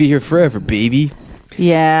know. I'll be here forever, baby.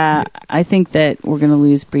 Yeah, I think that we're going to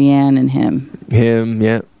lose Brienne and him. Him,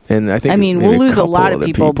 yeah. And I think I mean, maybe we'll lose a couple lot of other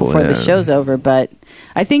people before the yeah. show's over, but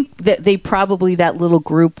I think that they probably, that little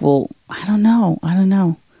group will, I don't know.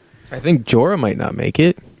 I think Jorah might not make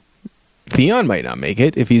it. Theon might not make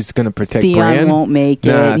it if he's going to protect Theon Bran. won't make it.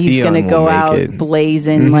 Nah, He's Theon going to go won't make out it.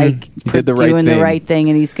 blazing, Mhm. like He did the right doing the thing. right thing,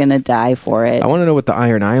 and he's going to die for it. I want to know what the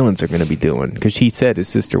Iron Islands are going to be doing because he said his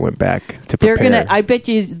sister went back to They're prepare. gonna. I bet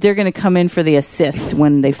you they're gonna come in for the assist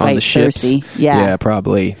when they on fight the ships. Cersei. Yeah,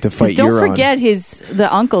 probably to 'Cause fight. don't Euron. forget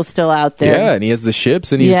the uncle's still out there. Yeah, and he has the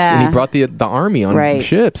ships, and Yeah. and he brought the army on Right.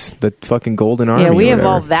 ships, the fucking Golden Army. Yeah, we or have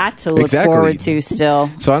all whatever. that to look Exactly. forward to still.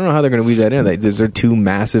 So I don't know how they're going to weave that in. Like, is there two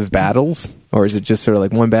massive battles, or is it just sort of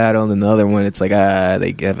like one battle and then the other one? It's like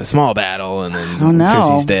they have a small battle and then don't know.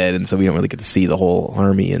 Cersei's dead, and so we don't really get to see the whole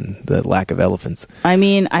army and the lack of elephants. I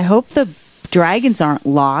mean, I hope the dragons aren't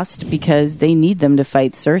lost because they need them to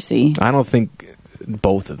fight Cersei. I don't think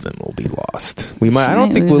both of them will be lost. We might. I She don't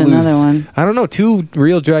might think lose we'll lose. another one. I don't know. Two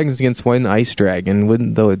real dragons against one ice dragon.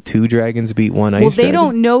 Wouldn't though two dragons beat one ice Well, they dragon?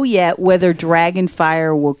 don't know yet whether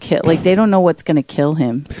Dragonfire will kill. Like, they don't know what's going to kill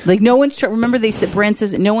him. Like, no one's. Remember, they said Bran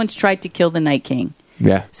says no one's tried to kill the Night King,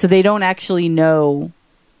 Yeah. so they don't actually know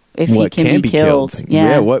if What he can be killed.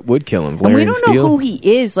 Yeah. What would kill him? And we Valerian don't Steel? know who he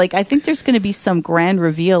is. Like, I think there's going to be some grand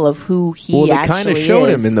reveal of who he Well, they actually kind of showed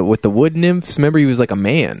is. him with the wood nymphs. Remember, he was like a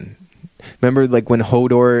man. Remember, like when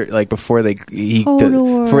Hodor, like before they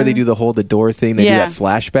before they do the door thing, they Yeah. do that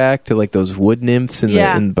flashback to like those wood nymphs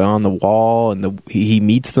and on the wall, and he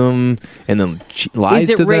meets them and then lies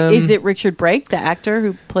to them. Is it Richard Brake, the actor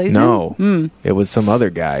who plays No, him? it was some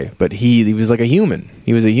other guy, but he was like a human.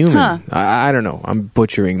 He was a human. Huh. I don't know. I'm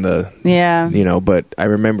butchering Yeah. but I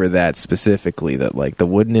remember that specifically. That like the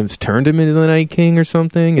wood nymphs turned him into the Night King or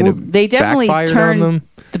something, and Well, it they definitely backfired on turned them.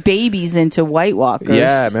 the babies into White Walkers.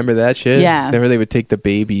 Yeah, remember that shit? Yeah. Remember they would take the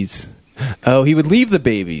babies. Oh, he would leave the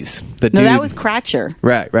babies. No, that was Cratcher.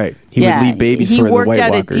 Right. He would leave babies he for the White worked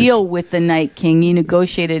out Walkers. a deal with the Night King. He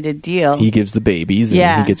negotiated a deal. He gives the babies,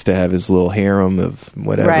 and he gets to have his little harem of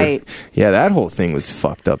whatever. Right. Yeah, that whole thing was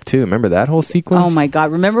fucked up, too. Remember that whole sequence? Oh, my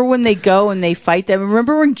God. Remember when they go and they fight them?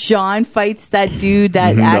 Remember when John fights that dude,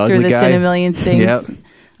 that actor ugly that's guy. in a million things? Yep.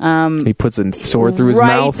 He puts a sword through his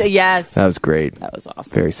mouth. Yes. That was great. That was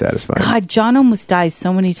awesome. Very satisfying. God, John almost dies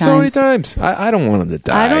so many times. So many times. I don't want him to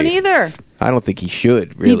die. I don't either. I don't think he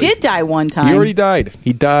should, really. He did die one time. He already died.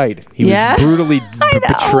 He died. He Yeah? was brutally I know.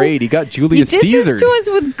 betrayed. He got Julius You did Caesar. this to us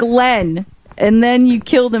with Glenn, and then you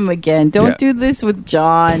killed him again. Don't do this with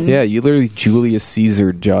John. Yeah, you literally Julius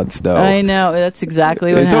Caesar Jon Snow. I know. That's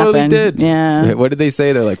exactly what They happened. totally did. Yeah. What did they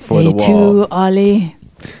say? They're like, for Me the wall. too, Ollie.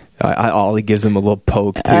 Ollie gives him a little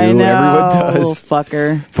poke, too. I know. Everyone does. Little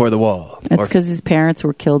fucker. For the wall. That's because his parents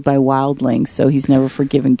were killed by wildlings, so he's never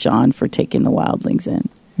forgiven John for taking the wildlings in.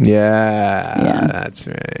 Yeah, that's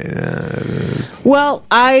right. Well,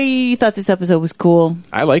 I thought this episode was cool.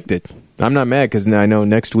 I liked it. I'm not mad because I know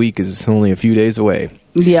next week is only a few days away.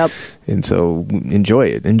 Yep. And so enjoy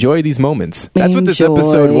it. Enjoy these moments. That's what this Enjoy.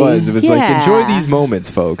 episode was. It was like, Yeah. enjoy these moments,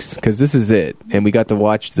 folks, because this is it. And we got to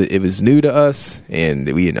watch it was new to us,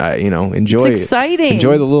 and we, enjoy It's exciting. it.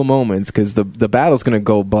 Enjoy the little moments, because the battle's going to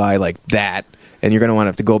go by like that. And you're going to want to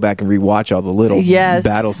have to go back and rewatch all the little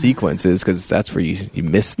battle sequences, because that's where you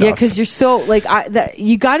miss stuff. Yeah, because you're so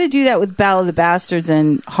you got to do that with Battle of the Bastards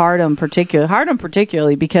and Hardham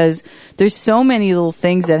particularly, because there's so many little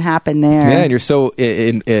things that happen there. Yeah, and you're so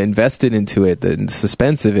invested into it, the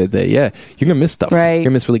suspense of it, that you're gonna miss stuff. Right. You're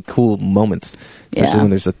gonna miss really cool moments, especially when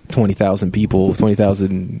there's 20,000 people,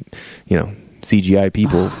 20,000 CGI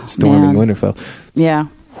people storming Winterfell. Yeah,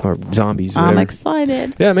 or zombies. Or I'm whatever.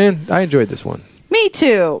 excited. Yeah, man, I enjoyed this one. Me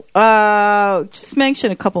too. Just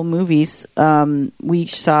mention a couple movies. We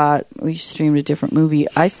streamed a different movie.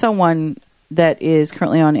 I saw one that is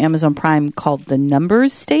currently on Amazon Prime called The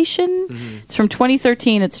Numbers Station. Mm-hmm. It's from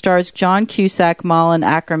 2013. It stars John Cusack, Malin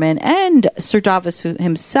Ackerman, and Sir Davos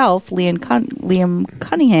himself, Liam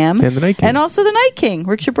Cunningham, and the Night King, and also the Night King,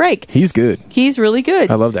 Richard Brake. He's good. He's really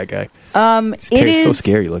good. I love that guy. He's so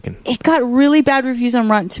scary looking. It got really bad reviews on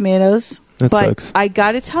Rotten Tomatoes. That but sucks. I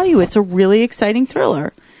got to tell you, it's a really exciting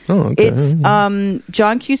thriller. Oh, okay. It's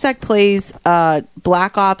John Cusack plays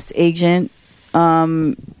Black Ops agent.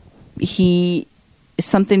 He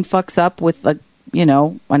something fucks up with an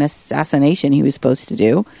assassination he was supposed to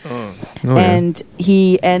do, and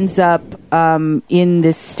he ends up in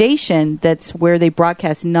this station that's where they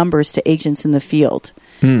broadcast numbers to agents in the field.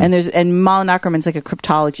 And Malin Ackerman's like a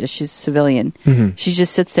cryptologist. She's a civilian. Mm-hmm. She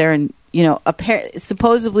just sits there and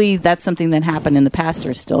supposedly that's something that happened in the past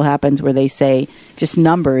or still happens, where they say just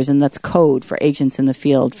numbers, and that's code for agents in the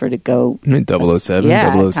field for to go 007,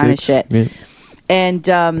 006. Kind of shit. Yeah. And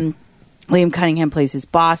Liam Cunningham plays his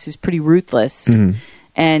boss, who's pretty ruthless,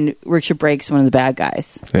 and Richard Brake's one of the bad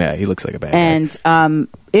guys. Yeah, he looks like a bad guy. And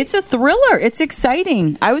it's a thriller. It's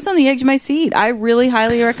exciting. I was on the edge of my seat. I really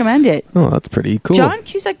highly recommend it. Oh, that's pretty cool. John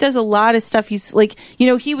Cusack does a lot of stuff. He's like,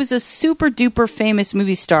 he was a super duper famous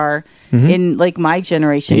movie star in like my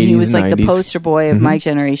generation. 80s, he was like 90s. the poster boy of my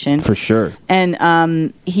generation. For sure.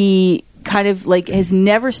 And he kind of like has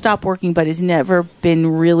never stopped working, but has never been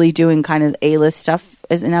really doing kind of A-list stuff.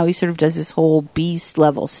 And now he sort of does this whole beast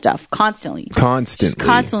level stuff constantly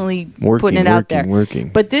Constantly putting it out there. Working.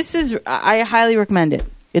 But this is, I highly recommend it.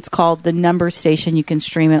 It's called The Numbers Station. You can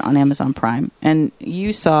stream it on Amazon Prime. And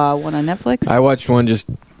you saw one on Netflix? I watched one just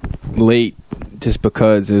late, just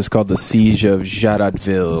because it was called The Siege of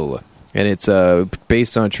Jaratville. And it's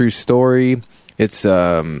based on a true story. It's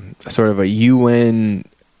sort of a UN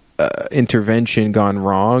intervention gone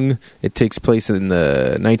wrong. It takes place in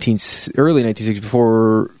the early 1960s,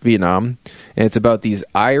 before Vietnam. And it's about these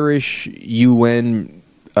Irish UN,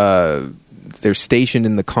 they're stationed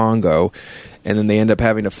in the Congo, and then they end up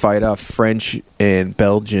having to fight off French and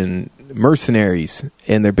Belgian mercenaries,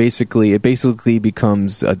 and it basically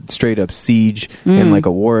becomes a straight up siege and like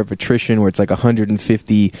a war of attrition, where it's like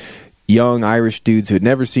 150 young Irish dudes who had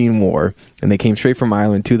never seen war, and they came straight from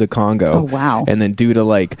Ireland to the Congo. Oh, wow. And then due to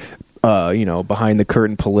like behind the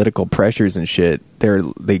curtain political pressures and shit,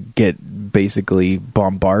 they get basically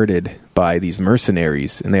bombarded by these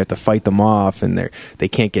mercenaries, and they have to fight them off, and they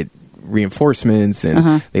can't get reinforcements,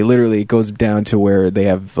 and they literally, it goes down to where they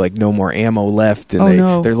have like no more ammo left,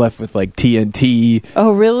 and they're left with like TNT.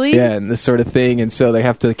 Oh, really? Yeah, and this sort of thing, and so they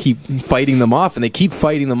have to keep fighting them off, and they keep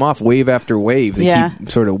fighting them off wave after wave. They keep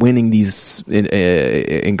sort of winning these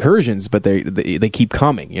incursions, but they keep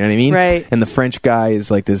coming. You know what I mean? Right. And the French guy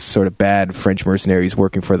is like this sort of bad French mercenary who's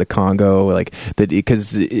working for the Congo, like that,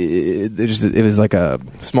 because it was like a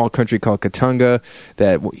small country called Katanga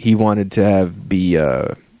that he wanted to have be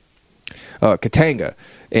Katanga,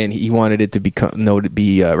 and he wanted it to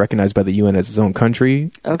be recognized by the UN as his own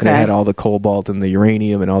country. Okay. And it had all the cobalt and the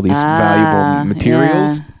uranium and all these valuable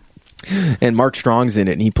materials. Yeah. And Mark Strong's in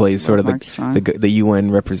it, and he plays sort of the UN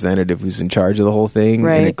representative who's in charge of the whole thing,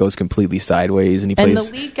 and it goes completely sideways. And the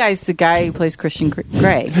lead guy's the guy who plays Christian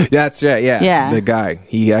Grey. That's right, yeah. The guy.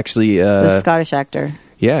 He actually... the Scottish actor.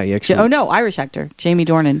 Yeah, he actually... Oh, no, Irish actor. Jamie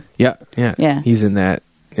Dornan. Yeah. He's in that.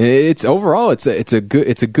 It's overall, it's a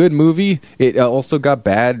good movie. It also got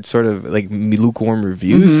bad, sort of like lukewarm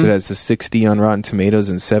reviews. It has a 60 on Rotten Tomatoes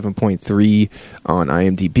and 7.3 on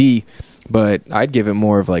IMDb. But I'd give it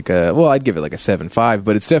more of like I'd give it like a 7.5,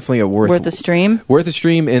 but it's definitely worth a stream. Worth a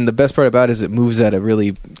stream, and the best part about it is it moves at a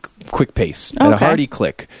really quick pace, at a hearty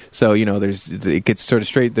click. So, it gets sort of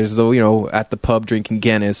straight. There's at the pub drinking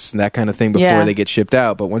Guinness and that kind of thing before they get shipped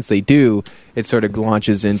out. But once they do, it sort of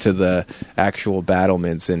launches into the actual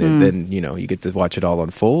battlements, and then you get to watch it all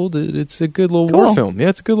unfold. It's a good little war film. Yeah,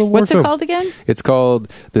 it's a good little war film. What's it called again? It's called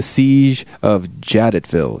The Siege of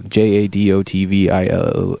Jadotville. Jadotville.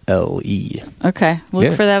 Okay,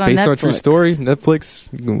 look for that on Netflix. Based on true story,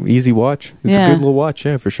 Netflix, easy watch. It's a good little watch,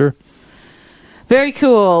 for sure. Very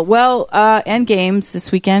cool. Well, Endgame's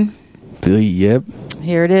this weekend. Yep.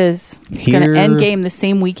 Here it is. It's going to Endgame the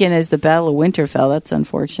same weekend as the Battle of Winterfell. That's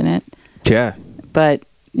unfortunate. Yeah. But,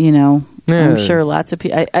 I'm sure lots of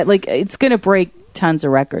people... it's going to break tons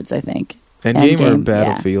of records, I think. Endgame or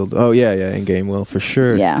Battlefield? Yeah. Oh, yeah, Endgame will, for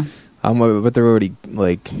sure. Yeah. But they're already,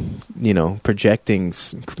 projecting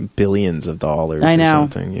billions of dollars or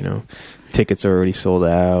something, Tickets are already sold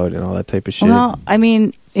out and all that type of shit. Well, I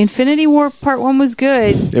mean, Infinity War Part 1 was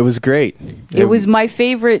good. It was great. It was my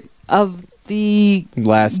favorite of the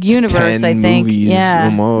last universe, 10 I think. Movies, yeah,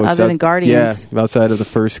 almost. other than Guardians. Yeah, outside of the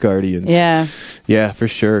first Guardians. Yeah. Yeah, for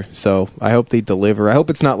sure. So I hope they deliver. I hope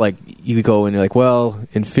it's not like you go and you're like, well,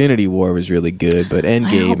 Infinity War was really good, but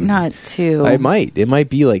Endgame... I hope not, too. It might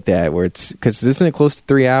be like that, where it's... Because isn't it close to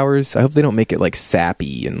 3 hours? I hope they don't make it,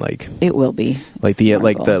 sappy and, It will be. Like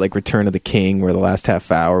Return of the King, where the last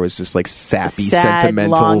half hour was just, sappy, sad,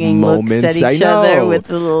 sentimental moments. Looks at each other with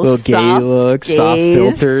the little gay look, soft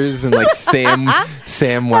filters, and,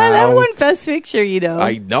 Sam Wow. That won Best Picture,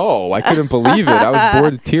 I know. I couldn't believe it. I was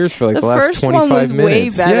bored to tears for, the last 25 minutes. The first one was way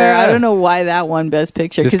better. Yeah. I don't know why that won Best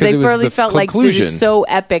Picture. Because they really felt conclusion. Like they were so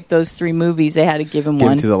epic, those 3 movies, they had to give him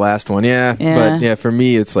one. To the last one, yeah. But, for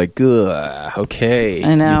me, it's okay.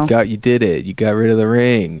 I know. You did it. You got rid of the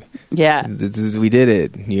ring. Yeah. We did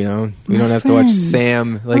it, We don't have to watch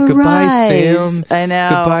Sam. Goodbye, Sam. I know.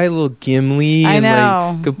 Goodbye, little Gimli. I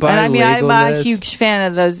know. Goodbye, Legolas. I'm a huge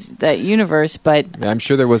fan of that universe, but... I'm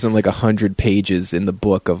sure there wasn't 100 pages in the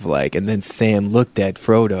book of and then Sam looked at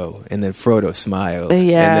Frodo, and then Frodo smiled. Yeah.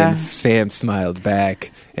 And then Sam smiled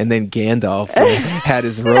back, and then Gandalf had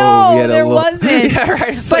his robe. No, there wasn't. Yeah,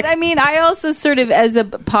 right. But I also sort of, as a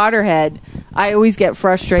Potterhead, I always get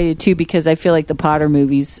frustrated too, because I feel like the Potter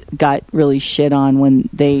movies got really shit on when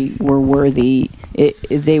they were worthy.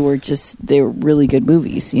 They were really good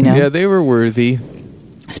movies, Yeah, they were worthy.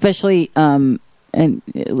 Especially, and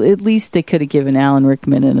at least they could have given Alan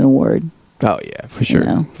Rickman an award. Oh yeah, for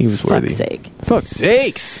sure. He was worthy. Fuck's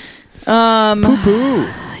sakes. Poo-poo.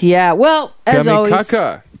 Yeah, well, as always,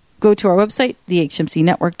 caca. Go to our website,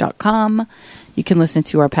 thehmcnetwork.com. You can listen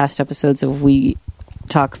to our past episodes of We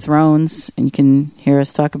Talk Thrones, and you can hear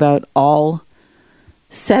us talk about all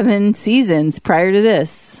 7 seasons prior to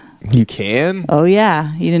this. You can? Oh,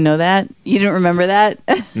 yeah. You didn't know that? You didn't remember that?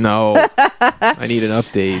 No. I need an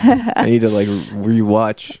update. I need to,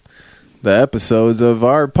 rewatch the episodes of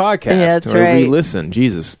our podcast. Yeah, that's or right. Re-listen.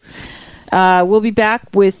 Jesus. We'll be back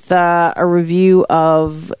with a review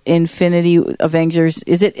of Infinity Avengers.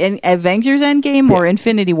 Is it Avengers Endgame or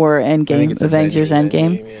Infinity War Endgame? I think it's Avengers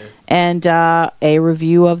Endgame. Yeah. And a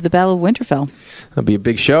review of the Battle of Winterfell. That'll be a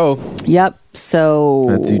big show. Yep. So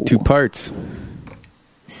I'll do 2 parts.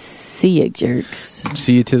 See ya, jerks.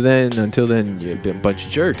 See you till then. Until then, you're a bunch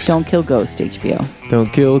of jerks. Don't kill Ghost, HBO.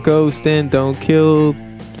 Don't kill Ghost, and don't kill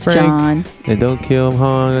Frank. John. And don't kill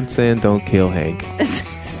Hans, and don't kill Hank.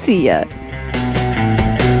 See ya.